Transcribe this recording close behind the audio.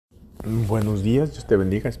Buenos días, Dios te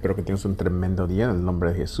bendiga. Espero que tengas un tremendo día en el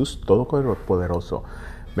nombre de Jesús Todopoderoso.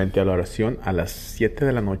 Vente a la oración a las 7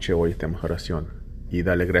 de la noche. Hoy tenemos oración. Y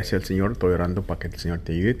dale gracias al Señor. Estoy orando para que el Señor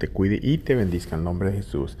te ayude, te cuide y te bendizca en el nombre de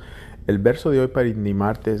Jesús. El verso de hoy para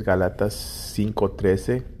animarte es Galatas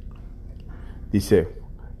 5:13. Dice: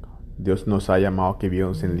 Dios nos ha llamado a que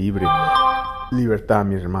vivamos en libertad,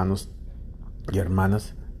 mis hermanos y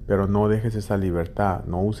hermanas. Pero no dejes esa libertad,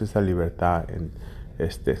 no uses esa libertad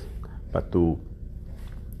para tu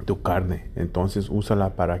carne. Entonces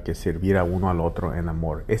úsala para que servir uno al otro en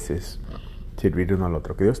amor. Ese es servir uno al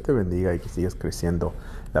otro. Que Dios te bendiga y que sigas creciendo.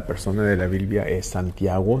 La persona de la Biblia es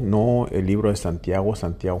Santiago, no el libro de Santiago.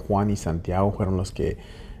 Juan y Santiago fueron los que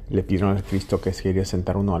le pidieron a Cristo que se quería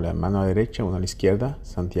sentar uno a la mano derecha, uno a la izquierda.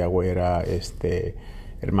 Santiago era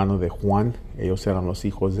hermano de Juan. Ellos eran los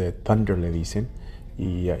hijos de Thunder, le dicen,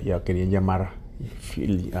 y ya querían llamar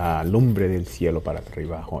a lumbre del cielo para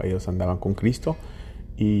arriba. Ellos andaban con Cristo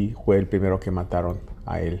y fue el primero que mataron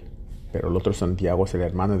a él. Pero el otro Santiago es el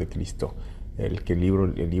hermano de Cristo, el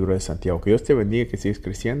libro de Santiago. Que Dios te bendiga, que sigues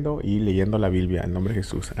creciendo y leyendo la Biblia en nombre de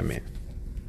Jesús. Amén.